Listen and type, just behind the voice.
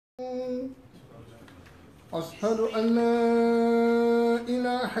أشهد أن لا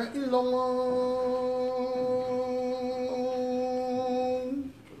إله إلا الله.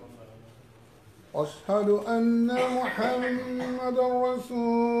 أشهد أن محمدا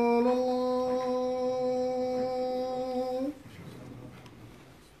رسول الله.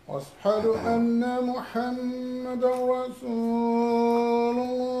 أشهد أن محمدا رسول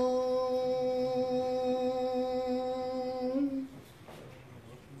الله.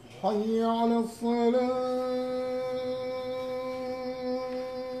 حي على الصلاة.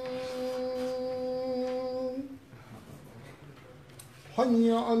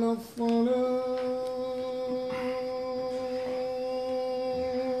 حي على الصلاة.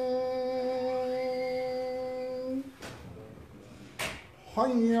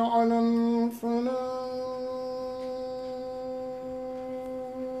 حي على الفلاح.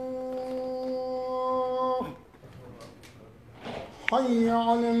 حي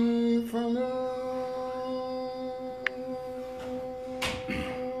على الفلاح.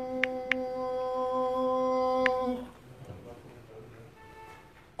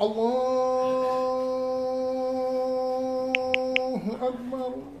 الله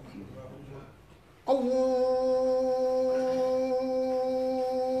أكبر. الله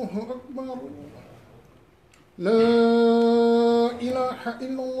أكبر. لا إله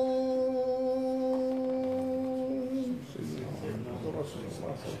إلا الله. سيدنا رسول الله صلى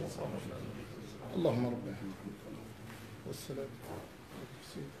الله عليه وسلم. اللهم رب الحمد والصلاة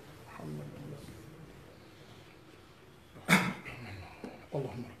والسلام محمد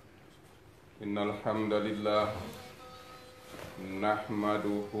اللهم رب. إن الحمد لله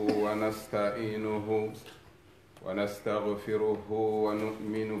نحمده ونستعينه ونستغفره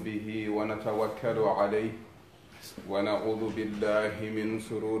ونؤمن به ونتوكل عليه ونعوذ بالله من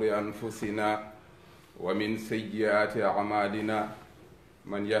شرور أنفسنا ومن سيئات أعمالنا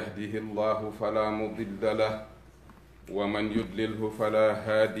من يهده الله فلا مضل له ومن يضلله فلا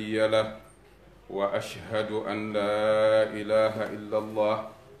هادي له وأشهد أن لا إله إلا الله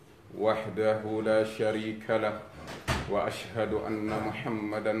وحده لا شريك له وأشهد أن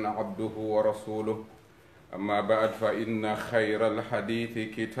محمدا عبده ورسوله. أما بعد فإن خير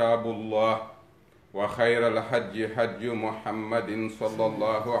الحديث كتاب الله وخير الحج حج محمد صلى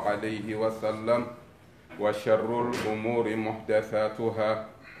الله عليه وسلم وشر الأمور محدثاتها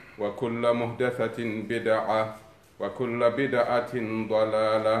وكل محدثة بدعة وكل بدعة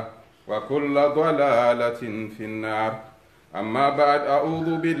ضلالة وكل ضلالة في النار. أما بعد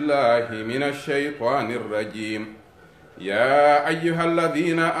أعوذ بالله من الشيطان الرجيم. يا أيها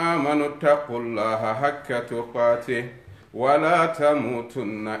الذين آمنوا اتقوا الله حق تقاته ولا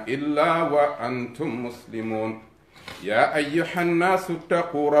تموتن إلا وأنتم مسلمون. يا أيها الناس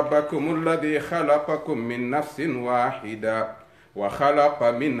اتقوا ربكم الذي خلقكم من نفس واحدة وخلق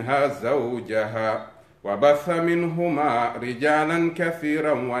منها زوجها وبث منهما رجالا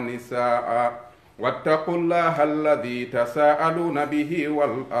كثيرا ونساء واتقوا الله الذي تساءلون به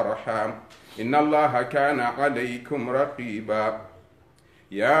والأرحام إن الله كان عليكم رقيبا.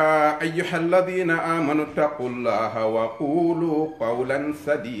 يا أيها الذين آمنوا اتقوا الله وقولوا قولا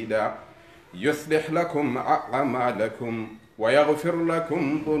سديدا يصلح لكم أعمالكم ويغفر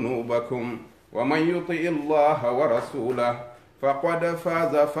لكم ذنوبكم ومن يطع الله ورسوله فقد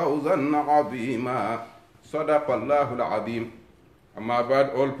فاز فوزا عظيما. صدق الله العظيم. Amma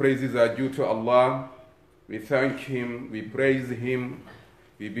بعد, all praises are due to Allah. We thank Him, we praise Him,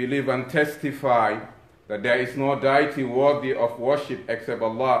 we believe and testify that there is no deity worthy of worship except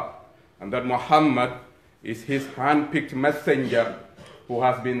Allah, and that Muhammad is His hand-picked messenger who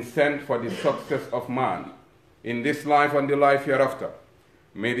has been sent for the success of man in this life and the life hereafter.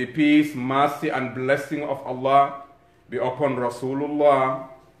 May the peace, mercy and blessing of Allah be upon Rasulullah,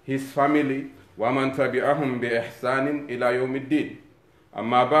 his family, وَمَنْ تَبِعَهُمْ بِإِحْسَانٍ إِلَى يَوْمِ الدِّينِ.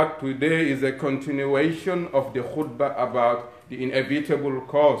 Amma ba'd, today is a continuation of the khutbah about the inevitable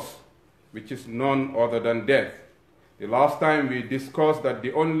cause, which is none other than death. The last time we discussed that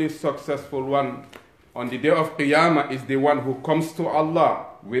the only successful one on the day of Qiyamah is the one who comes to Allah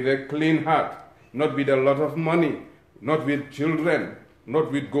with a clean heart, not with a lot of money, not with children,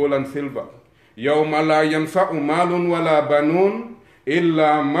 not with gold and silver. يَوْمَ لَا يَنْفَعُ مَالٌ وَلَا بَنُونَ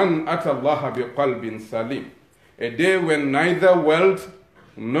إِلَّا مَنْ أَتَى اللَّهَ بِقَلْبٍ سَلِيمٍ. A day when neither wealth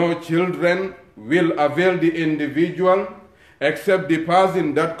no children will avail the individual except the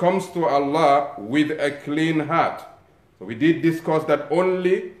person that comes to Allah with a clean heart. So we did discuss that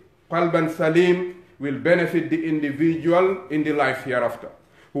only Qalban Salim will benefit the individual in the life hereafter.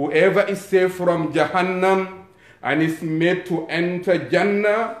 Whoever is saved from Jahannam and is made to enter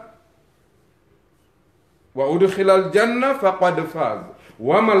Jannah, وَأُدْخِلَ الْجَنَّةَ فَقَدْ فَازَ.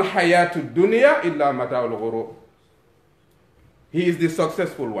 وَمَا الْحَيَاةُ الدُّنْيَا إِلَّا مَتَاعُ الْغُرُورِ. He is the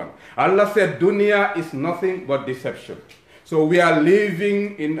successful one. Allah said dunya is nothing but deception. So we are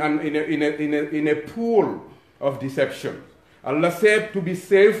living in a pool of deception. Allah said to be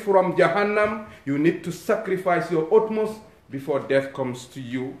saved from Jahannam, you need to sacrifice your utmost before death comes to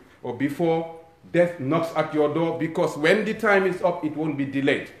you, or before death knocks at your door, because when the time is up, it won't be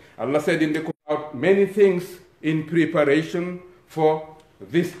delayed. Allah said in the Quran many things in preparation for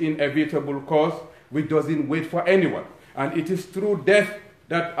this inevitable cause, which doesn't wait for anyone. And it is through death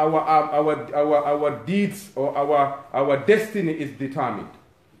that our deeds or our destiny is determined.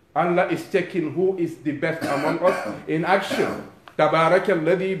 Allah is checking who is the best among us in action. تبارك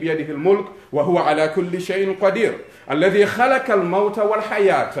الذي بيده الملك وهو على كل شيء قدير الذي خلق الموت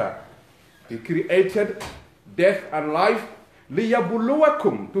والحياة. He created death and life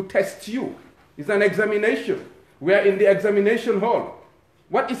ليبلوكم, to test you. It's an examination. We are in the examination hall.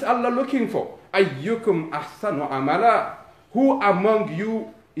 What is Allah looking for? أيكم أحسن عملا. Who among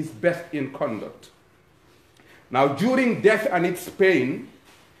you is best in conduct? Now during death and its pain,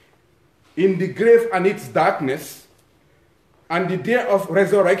 in the grave and its darkness, and the day of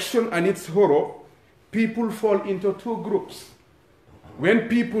resurrection and its horror, people fall into two groups. When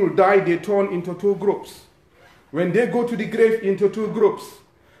people die, they turn into two groups. When they go to the grave, into two groups.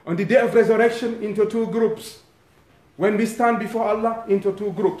 On the day of resurrection, into two groups. When we stand before Allah, into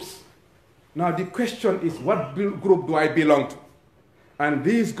two groups. Now the question is, what group do I belong to? And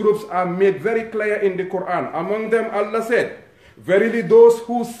these groups are made very clear in the Quran. Among them, Allah said, verily those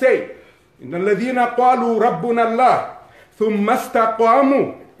who say, إِنَّ الَّذِينَ قَالُوا رَبُّنَا اللَّهُ ثُمَّ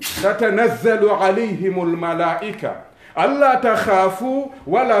اسْتَقَامُوا تَتَنَزَّلُ عَلَيْهِمُ الْمَلَائِكَةُ أَلَّا تَخَافُوا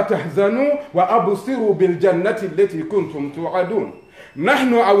وَلَا تَحْزَنُوا وَأَبْصِرُوا بِالْجَنَّةِ الَّتِي كُنْتُمْ تُوعَدُونَ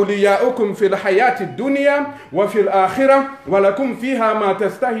نحن أولياؤكم في الحياة الدنيا وفي الآخرة ولكم فيها ما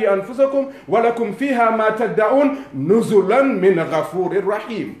تستهي أنفسكم ولكم فيها ما تدعون نزلا من غفور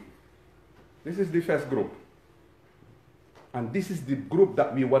رحيم. This is the first group. And this is the group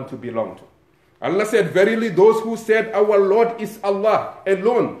that we want to belong to. Allah said, verily those who said our Lord is Allah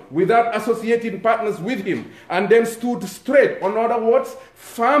alone, without associating partners with him, and then stood straight, in other words,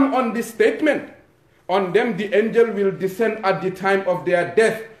 firm on this statement, on them the angel will descend at the time of their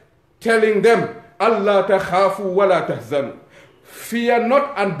death, telling them, Allah takhafu wa la tahzanu. Fear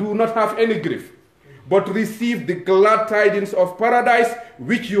not and do not have any grief, but receive the glad tidings of paradise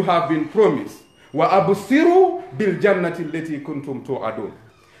which you have been promised. Wa absiru bil jannati allati kuntum tu'adun.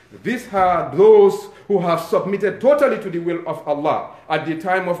 These are those who have submitted totally to the will of Allah. At the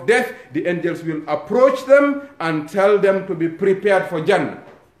time of death, the angels will approach them and tell them to be prepared for Jannah.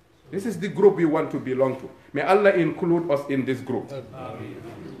 This is the group we want to belong to. May Allah include us in this group.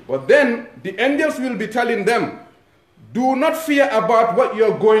 Amen. But then the angels will be telling them, do not fear about what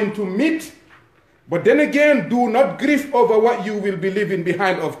you're going to meet, but then again, do not grieve over what you will be leaving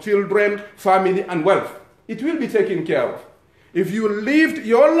behind of children, family, and wealth. It will be taken care of. If you lived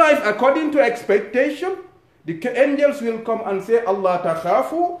your life according to expectation, the angels will come and say, Allah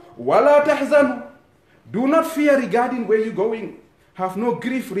takhafu wa la tahzanu. Do not fear regarding where you're going. Have no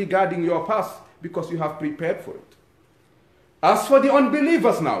grief regarding your past, because you have prepared for it. As for the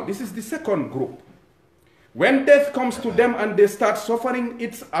unbelievers now, this is the second group. When death comes to them and they start suffering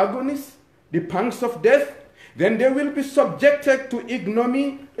its agonies, the pangs of death, then they will be subjected to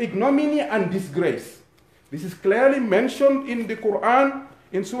ignominy and disgrace. This is clearly mentioned in the Quran,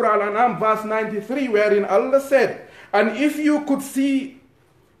 in Surah Al-An'am, verse 93, wherein Allah said, and if you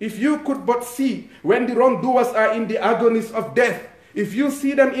could but see when the wrongdoers are in the agonies of death, if you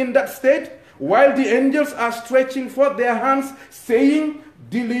see them in that state, while the angels are stretching forth their hands, saying,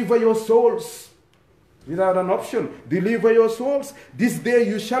 deliver your souls. Without an option, deliver your souls. This day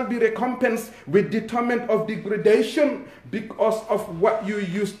you shall be recompensed with the torment of degradation because of what you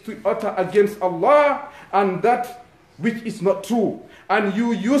used to utter against Allah and that which is not true. And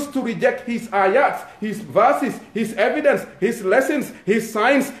you used to reject his ayats, his verses, his evidence, his lessons, his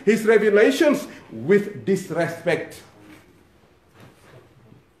signs, his revelations with disrespect.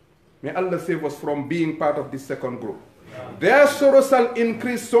 May Allah save us from being part of this second group. Their sorrow shall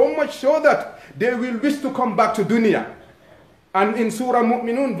increase so much so that they will wish to come back to dunya. And in Surah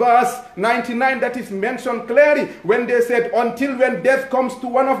Mu'minun verse 99, that is mentioned clearly when they said, until when death comes to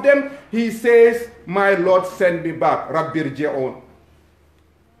one of them, he says, my Lord, send me back. Rabbir Ji'un.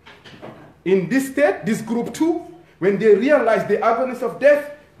 In this state, this group too, when they realize the agonies of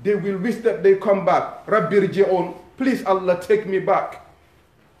death, they will wish that they come back. Rabbir Ji'un. Please Allah, take me back.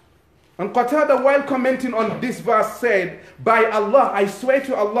 And Qatada, while commenting on this verse, said, by Allah, I swear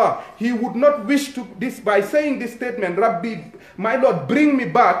to Allah, he would not wish to this by saying this statement, Rabbi, my Lord, bring me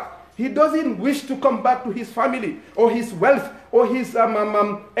back. He doesn't wish to come back to his family or his wealth or his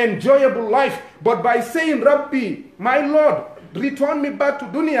enjoyable life. But by saying, Rabbi, my Lord, return me back to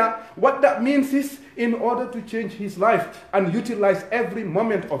dunya, what that means is in order to change his life and utilize every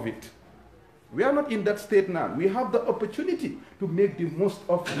moment of it. We are not in that state now. We have the opportunity to make the most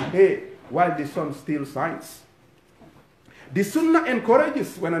of the day while the sun still shines. The Sunnah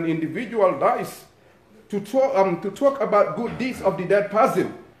encourages when an individual dies to talk about good deeds of the dead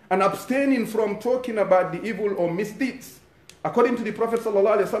person and abstaining from talking about the evil or misdeeds. According to the Prophet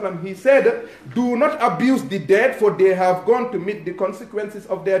ﷺ, he said, do not abuse the dead, for they have gone to meet the consequences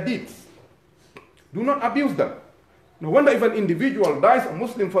of their deeds. Do not abuse them. No wonder if an individual dies, a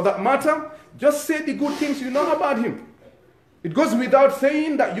Muslim for that matter, just say the good things you know about him. It goes without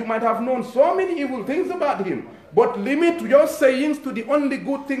saying that you might have known so many evil things about him, but limit your sayings to the only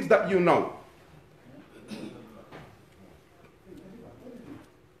good things that you know.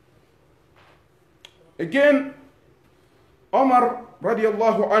 Again, Omar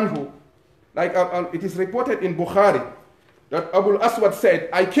radiallahu anhu, like it is reported in Bukhari, that Abu Aswad said,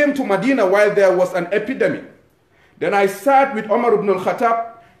 I came to Medina while there was an epidemic. Then I sat with Omar ibn al-Khattab.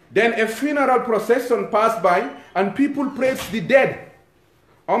 Then a funeral procession passed by and people praised the dead.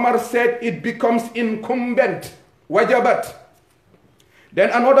 Omar said it becomes incumbent, wajabat. Then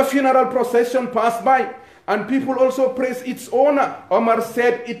another funeral procession passed by and people also praised its owner. Omar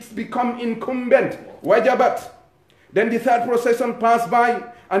said it's become incumbent, wajabat. Then the third procession passed by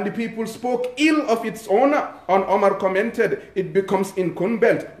and the people spoke ill of its owner. And Omar commented, it becomes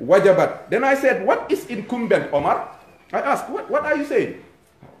incumbent, wajabat. Then I said, what is incumbent, Omar? I asked, what are you saying?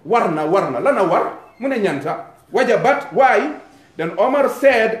 Warna, lana war, mune nyanta, wajabat, why? Then Omar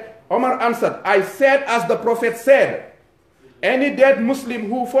answered, I said as the Prophet said, any dead Muslim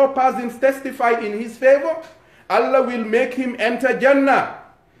who 4 persons testify in his favor, Allah will make him enter Jannah.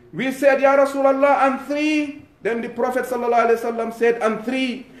 We said, Ya Rasulallah, and 3. Then the Prophet ﷺ said, and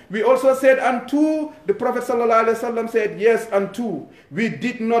 3. We also said, and 2. The Prophet ﷺ said, yes, and 2. We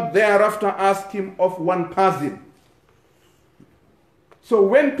did not thereafter ask him of 1 person. So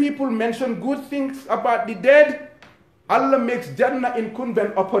when people mention good things about the dead, Allah makes Jannah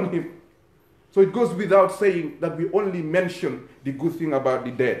incumbent upon him. So it goes without saying that we only mention the good thing about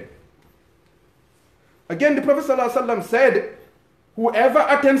the dead. Again, the Prophet ﷺ said, whoever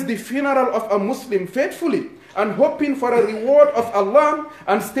attends the funeral of a Muslim faithfully and hoping for a reward of Allah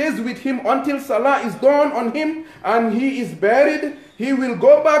and stays with him until Salah is done on him and he is buried, he will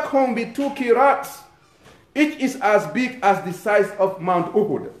go back home with 2 qirats. Each is as big as the size of Mount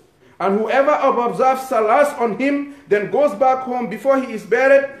Uhud. And whoever observes Salahs on him, then goes back home before he is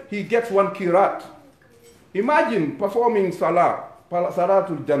buried, he gets 1 qirat. Imagine performing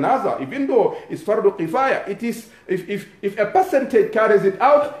Salatul Janaza, even though it's fardu kifaya. It is, if a percentage carries it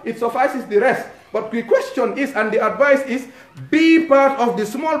out, it suffices the rest. But the question is, and the advice is, be part of the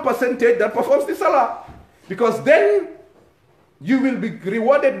small percentage that performs the Salah. Because then you will be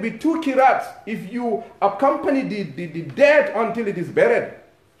rewarded with 2 qirats if you accompany the dead until it is buried.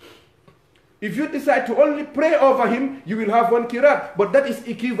 If you decide to only pray over him, you will have 1 qirat. But that is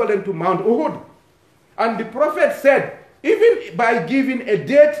equivalent to Mount Uhud. And the Prophet said, even by giving a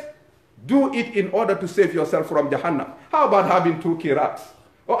date, do it in order to save yourself from Jahannam. How about having 2 qirats?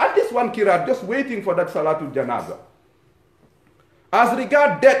 Or at least 1 qirat, just waiting for that Salatul Janaza. As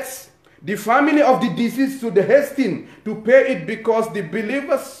regard deaths, the family of the deceased should hasten to pay it because the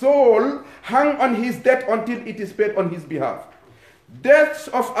believer's soul hung on his death until it is paid on his behalf. Deaths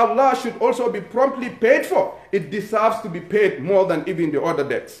of Allah should also be promptly paid for. It deserves to be paid more than even the other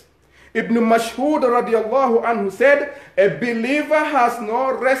debts. Ibn Mashhud radiallahu anhu said, a believer has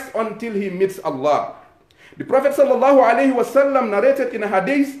no rest until he meets Allah. The Prophet sallallahu alaihi wasallam narrated in a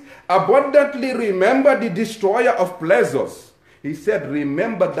hadith, abundantly remember the destroyer of pleasures. He said,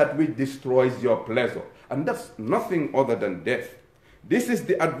 remember that which destroys your pleasure. And that's nothing other than death. This is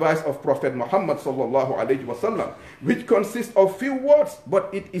the advice of Prophet Muhammad sallallahu alaihi wasallam, which consists of few words, but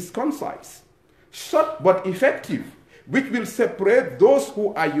it is concise, short but effective, which will separate those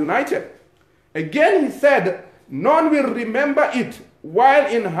who are united. Again, he said, none will remember it while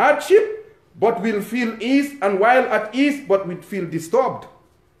in hardship, but will feel ease, and while at ease, but will feel disturbed.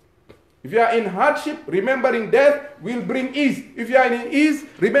 If you are in hardship, remembering death will bring ease. If you are in ease,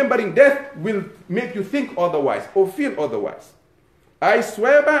 remembering death will make you think otherwise or feel otherwise. I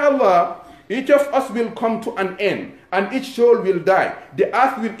swear by Allah, Each of us will come to an end, and each soul will die. The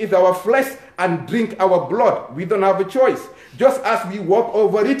earth will eat our flesh and drink our blood. We don't have a choice. Just as we walk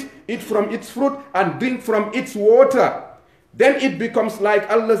over it, eat from its fruit, and drink from its water. Then it becomes like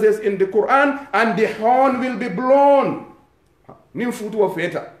Allah says in the Quran, and the horn will be blown.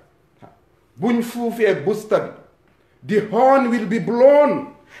 The horn will be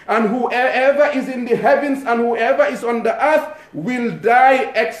blown. And whoever is in the heavens and whoever is on the earth will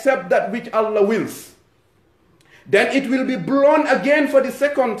die except that which Allah wills. Then it will be blown again for the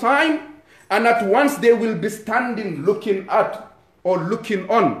second time, and at once they will be standing looking at or looking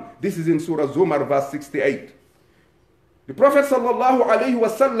on. This is in Surah Zumar verse 68. The Prophet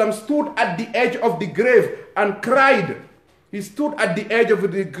ﷺ stood at the edge of the grave and cried. He stood at the edge of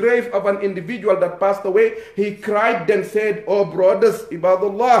the grave of an individual that passed away. He cried, then said, "Oh brothers,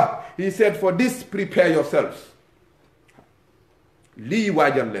 Ibadullah," he said, "for this prepare yourselves." Li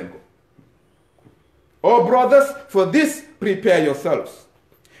wajan lengo. "Oh brothers, for this prepare yourselves."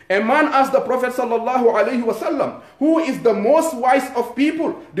 A man asked the Prophet ﷺ, "Who is the most wise of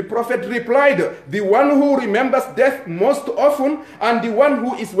people?" The Prophet replied, "The one who remembers death most often and the one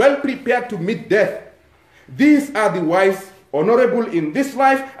who is well prepared to meet death. These are the wise, honorable in this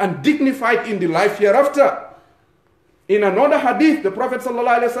life and dignified in the life hereafter." In another hadith, the Prophet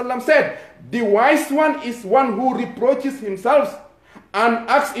ﷺ said, "The wise one is one who reproaches himself and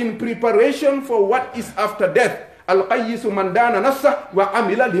acts in preparation for what is after death. Al-qayyisu man dana nafsah wa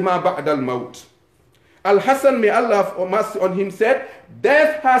amila lima ba'da al-maut." Al-Hasan, may Allah have mercy on him, said,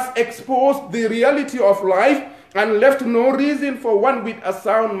 "Death has exposed the reality of life and left no reason for one with a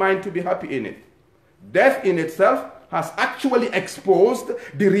sound mind to be happy in it." Death in itself has actually exposed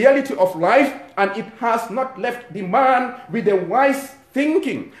the reality of life, and it has not left the man with a wise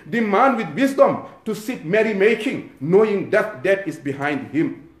thinking, the man with wisdom, to sit merrymaking, knowing that death is behind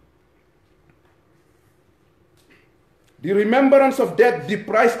him. The remembrance of death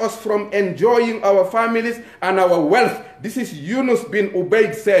deprives us from enjoying our families and our wealth. This is Yunus bin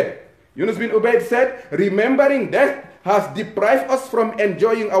Ubayd said. Yunus bin Ubayd said, "Remembering death has deprived us from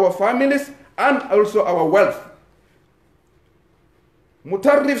enjoying our families and also our wealth."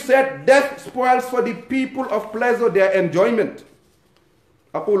 Mutarrif said, "Death spoils for the people of pleasure their enjoyment."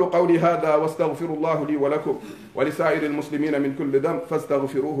 أقول قولي هذا واستغفر الله لي ولكم ولسائر المسلمين من كل ذنب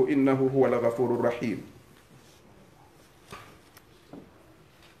فاستغفروه إنه هو الغفور الرحيم.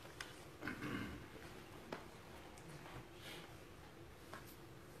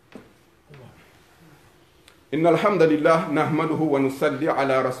 إن الحمد لله نحمده ونصلي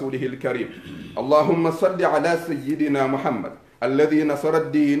على رسوله الكريم. اللهم صل على سيدنا محمد الذي نصر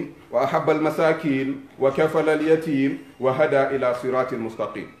الدين وأحب المساكين وكفل اليتيم وهدى إلى صراط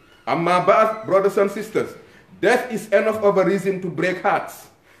المستقيم. أما بعد, brothers and sisters, death is enough of a reason to break hearts.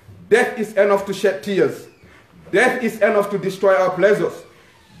 Death is enough to shed tears. Death is enough to destroy our pleasures.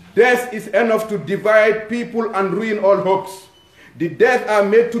 Death is enough to divide people and ruin all hopes. The dead are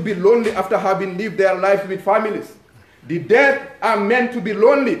made to be lonely after having lived their life with families. The dead are meant to be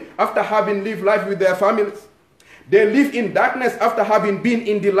lonely after having lived life with their families. They live in darkness after having been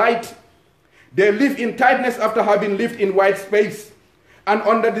in the light. They live in tightness after having lived in wide space, and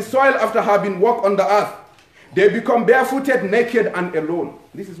under the soil after having walked on the earth. They become barefooted, naked, and alone.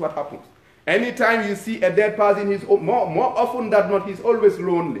 This is what happens. Anytime you see a dead person, he's more often than not, he's always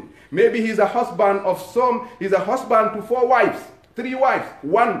lonely. Maybe he's a husband of some, he's a husband to 4 wives, 3 wives,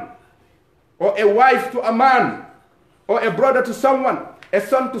 1, or a wife to a man, or a brother to someone, a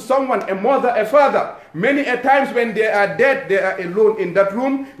son to someone, a mother, a father. Many a times when they are dead, they are alone in that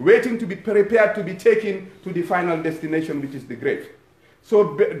room, waiting to be prepared to be taken to the final destination, which is the grave.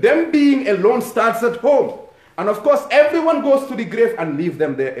 So them being alone starts at home. And of course, everyone goes to the grave and leave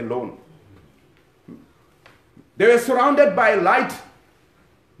them there alone. They were surrounded by light,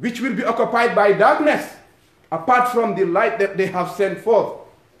 which will be occupied by darkness, apart from the light that they have sent forth.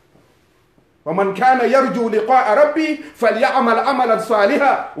 وَمَنْ كَانَ يَرْجُو لِقَاءَ رَبِّهِ فَلْيَعْمَلْ عَمَلًا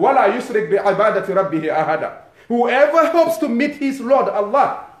صَالِحًا وَلَا يُشْرِكْ بِعِبَادَةِ رَبِّهِ أَحَدًا. Whoever hopes to meet his Lord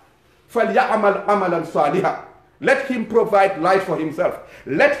Allah, فَلْيَعْمَلْ عَمَلًا صَالِحًا. Let him provide light for himself.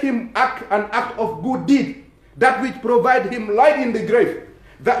 Let him act an act of good deed, that which provide him light in the grave,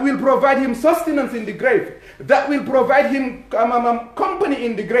 that will provide him sustenance in the grave, that will provide him company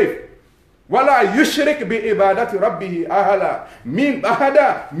in the grave. وَلَا يُشْرِكْ بِعِبَادَةِ رَبِّهِ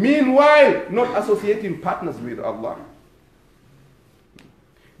أَحَدًا. Meanwhile, not associating partners with Allah.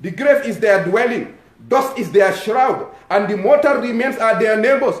 The grave is their dwelling, dust is their shroud, and the mortal remains are their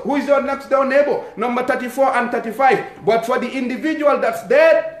neighbors. Who is your next door neighbor? Number 34 and 35. But for the individual that's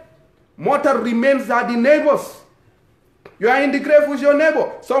dead, mortal remains are the neighbors. You are in the grave with your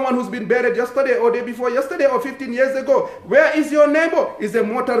neighbor. Someone who's been buried yesterday or day before yesterday or 15 years ago. Where is your neighbor? Is a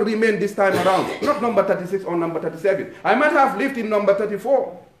mortal remain this time around. Not number 36 or number 37. I might have lived in number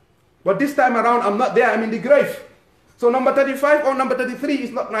 34. But this time around, I'm not there. I'm in the grave. So number 35 or number 33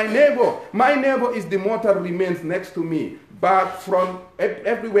 is not my neighbor. My neighbor is the mortal remains next to me. Back, front,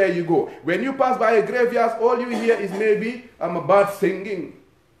 everywhere you go. When you pass by a graveyard, all you hear is maybe a bird singing.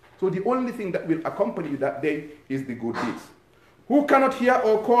 So the only thing that will accompany you that day is the good deeds. Who cannot hear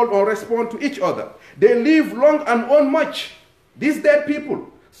or call or respond to each other. They live long and own much. These dead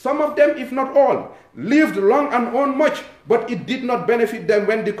people, some of them, if not all, lived long and own much, but it did not benefit them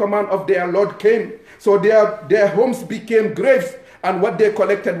when the command of their Lord came. So their homes became graves, and what they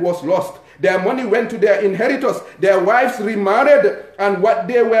collected was lost. Their money went to their inheritors. Their wives remarried, and what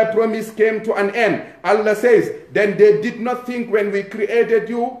they were promised came to an end. Allah says, then they did not think when we created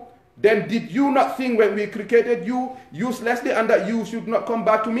you. Then did you not think when we created you uselessly and that you should not come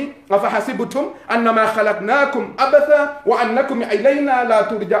back to me? أَفَحَسِبْتُمْ أَنَّمَا خَلَقْنَاكُمْ أَبَثًا وَأَنَّكُمْ إِلَيْنَا لَا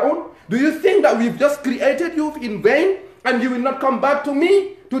تُرْجَعُونَ. Do you think that we've just created you in vain and you will not come back to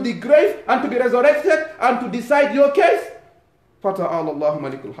me, to the grave, and to be resurrected, and to decide your case? فَتَعَالَى اللَّهُ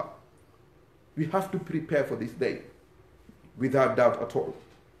مَلِكُ الْحَقِّ. We have to prepare for this day, without doubt at all.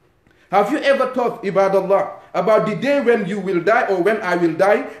 Have you ever thought, Ibadallah, about the day when you will die or when I will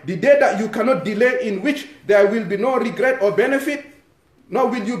die, the day that you cannot delay, in which there will be no regret or benefit, nor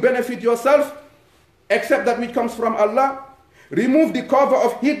will you benefit yourself, except that which comes from Allah? Remove the cover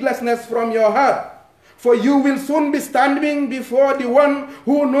of heedlessness from your heart, for you will soon be standing before the one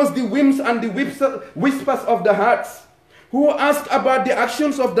who knows the whims and the whispers of the hearts, who asks about the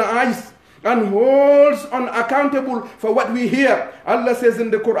actions of the eyes, and holds unaccountable for what we hear. Allah says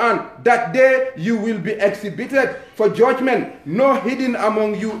in the Quran, that day you will be exhibited for judgment. No hidden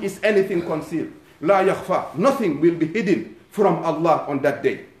among you is anything concealed. La yakhfa. Nothing will be hidden from Allah on that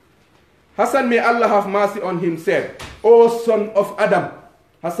day. Hassan, may Allah have mercy on him, said, O son of Adam.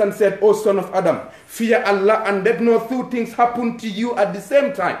 Hassan said, O son of Adam, fear Allah and let no two things happen to you at the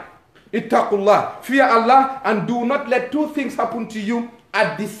same time. Ittaqullah. Fear Allah and do not let two things happen to you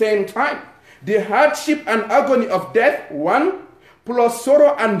at the same time. The hardship and agony of death, one, plus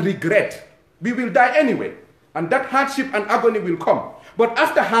sorrow and regret. We will die anyway, and that hardship and agony will come. But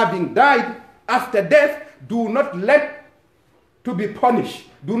after having died, after death, do not let to be punished.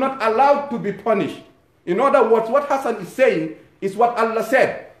 Do not allow to be punished. In other words, what Hassan is saying is what Allah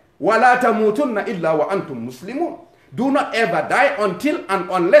said. وَلَا تَمُوتُنَّ إِلَّا وَأَنْتُمْ مُسْلِمُونَ. Do not ever die until and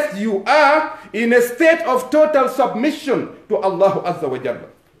unless you are in a state of total submission to Allah Azza wa Jalla.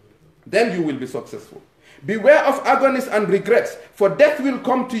 Then you will be successful. Beware of agonies and regrets, for death will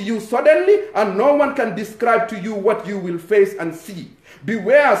come to you suddenly, and no one can describe to you what you will face and see.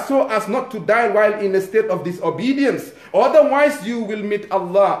 Beware so as not to die while in a state of disobedience, otherwise you will meet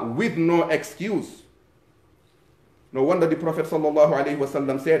Allah with no excuse. No wonder the Prophet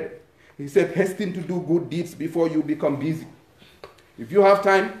ﷺ said, he said, hasten to do good deeds before you become busy. If you have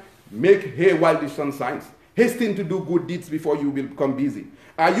time, make hay while the sun shines. Hasten to do good deeds before you will become busy.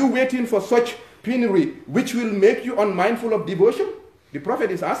 Are you waiting for such penury which will make you unmindful of devotion? The Prophet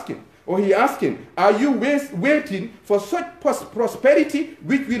is asking. Or he asking, are you waiting for such prosperity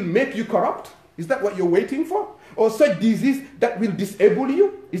which will make you corrupt? Is that what you're waiting for? Or such disease that will disable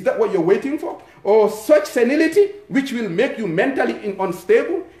you? Is that what you're waiting for? Or such senility which will make you mentally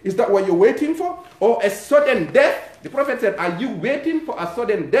unstable? Is that what you're waiting for? Or a sudden death? The Prophet said, are you waiting for a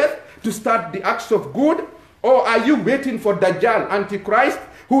sudden death to start the acts of good? Or are you waiting for Dajjal, Antichrist,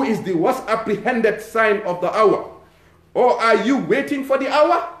 who is the worst apprehended sign of the hour? Or are you waiting for the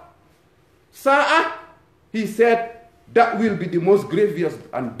hour? Sa'ah, he said, that will be the most grievous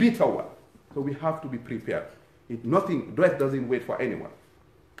and bitter one. So we have to be prepared. Death doesn't wait for anyone.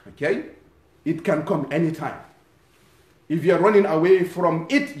 Okay? It can come anytime. If you're running away from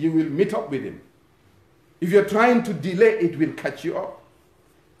it, you will meet up with him. If you're trying to delay, it will catch you up.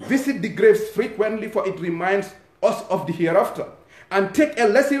 Visit the graves frequently, for it reminds us of the hereafter. And take a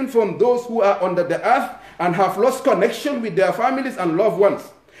lesson from those who are under the earth and have lost connection with their families and loved ones.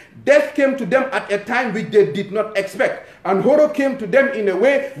 Death came to them at a time which they did not expect, and horror came to them in a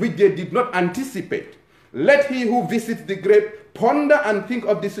way which they did not anticipate. Let he who visits the grave ponder and think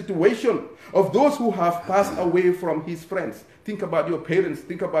of the situation of those who have passed away from his friends. Think about your parents,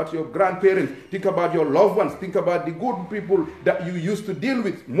 think about your grandparents, think about your loved ones, think about the good people that you used to deal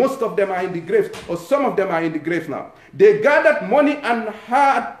with. Most of them are in the graves, or some of them are in the graves now. They gathered money and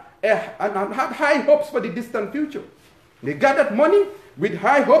had high hopes for the distant future. They gathered money with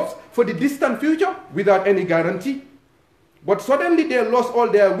high hopes for the distant future without any guarantee. But suddenly they lost all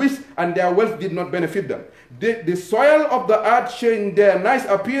their wish, and their wealth did not benefit them. The soil of the earth changed their nice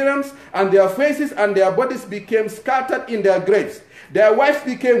appearance, and their faces and their bodies became scattered in their graves. Their wives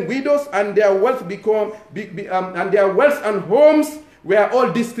became widows, and their wealth and their wealth and homes were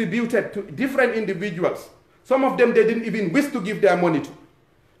all distributed to different individuals. Some of them they didn't even wish to give their money to.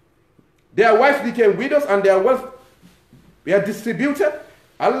 Their wives became widows, and their wealth were distributed.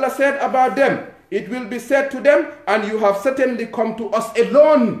 Allah said about them, it will be said to them, and you have certainly come to us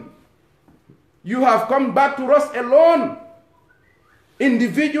alone. You have come back to us alone.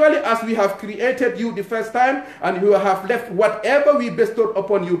 Individually, as we have created you the first time, and you have left whatever we bestowed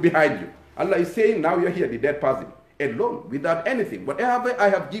upon you behind you. Allah is saying, now you're here, the dead person, alone, without anything. Whatever I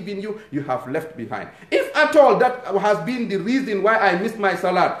have given you, you have left behind. If at all that has been the reason why I missed my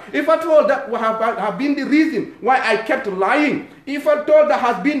salat, if at all that have been the reason why I kept lying, if at all that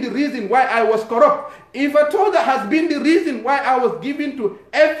has been the reason why I was corrupt, if at all that has been the reason why I was given to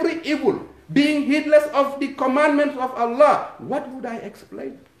every evil, being heedless of the commandments of Allah, what would I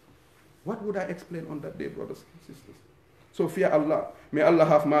explain? What would I explain on that day, brothers and sisters? So fear Allah. May Allah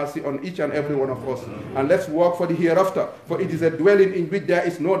have mercy on each and every one of us. And let's work for the hereafter. For it is a dwelling in which there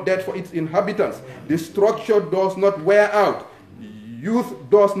is no death for its inhabitants. The structure does not wear out. Youth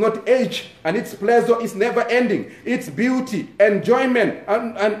does not age. And its pleasure is never ending. Its beauty, enjoyment,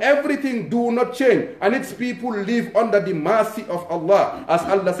 and everything do not change. And its people live under the mercy of Allah. As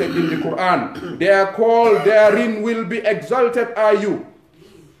Allah said in the Quran, their call therein will be exalted are you.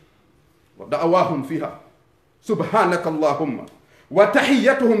 وَدَعَوَاهُمْ فِيهَا Subhanak Allahumma wa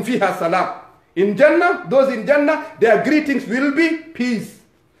tahiyyatuhum fiha salam. In Jannah, those in Jannah, their greetings will be peace.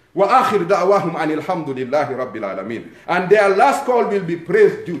 Wa akhir da'wahum anil hamdulillahi rabbil alamin. And their last call will be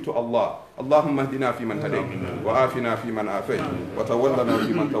praise due to Allah. اللهم اهدنا فيمن هديت وآفنا فيمن عافيت وتولنا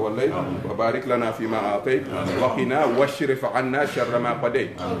فيمن توليت وبارك لنا فيما أعطيت وقنا واصرف عنا شر ما قضيت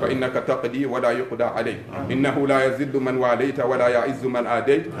فإنك تقضي ولا يقضى عليك إنه لا يذل من واليت ولا يعز من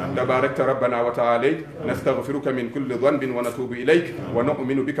آديت تباركت ربنا وتعاليت نستغفرك من كل ذنب ونتوب إليك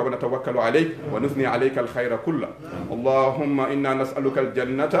ونؤمن بك ونتوكل عليك ونثني عليك الخير كله اللهم إنا نسألك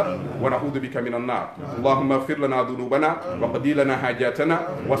الجنة ونعوذ بك من النار اللهم اغفر لنا ذنوبنا وقضي لنا حاجاتنا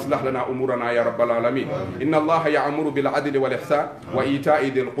واصلح لنا أمورنا يا رب العالمين إن الله يأمر بالعدل والإحسان وإيتاء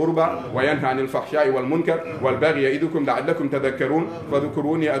ذي القربى وينهى عن الفحشاء والمنكر والبغي يعظكم لعلكم تذكرون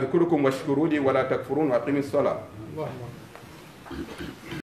فاذكروني أذكركم واشكروا لي ولا تكفرون وأقيموا الصلاة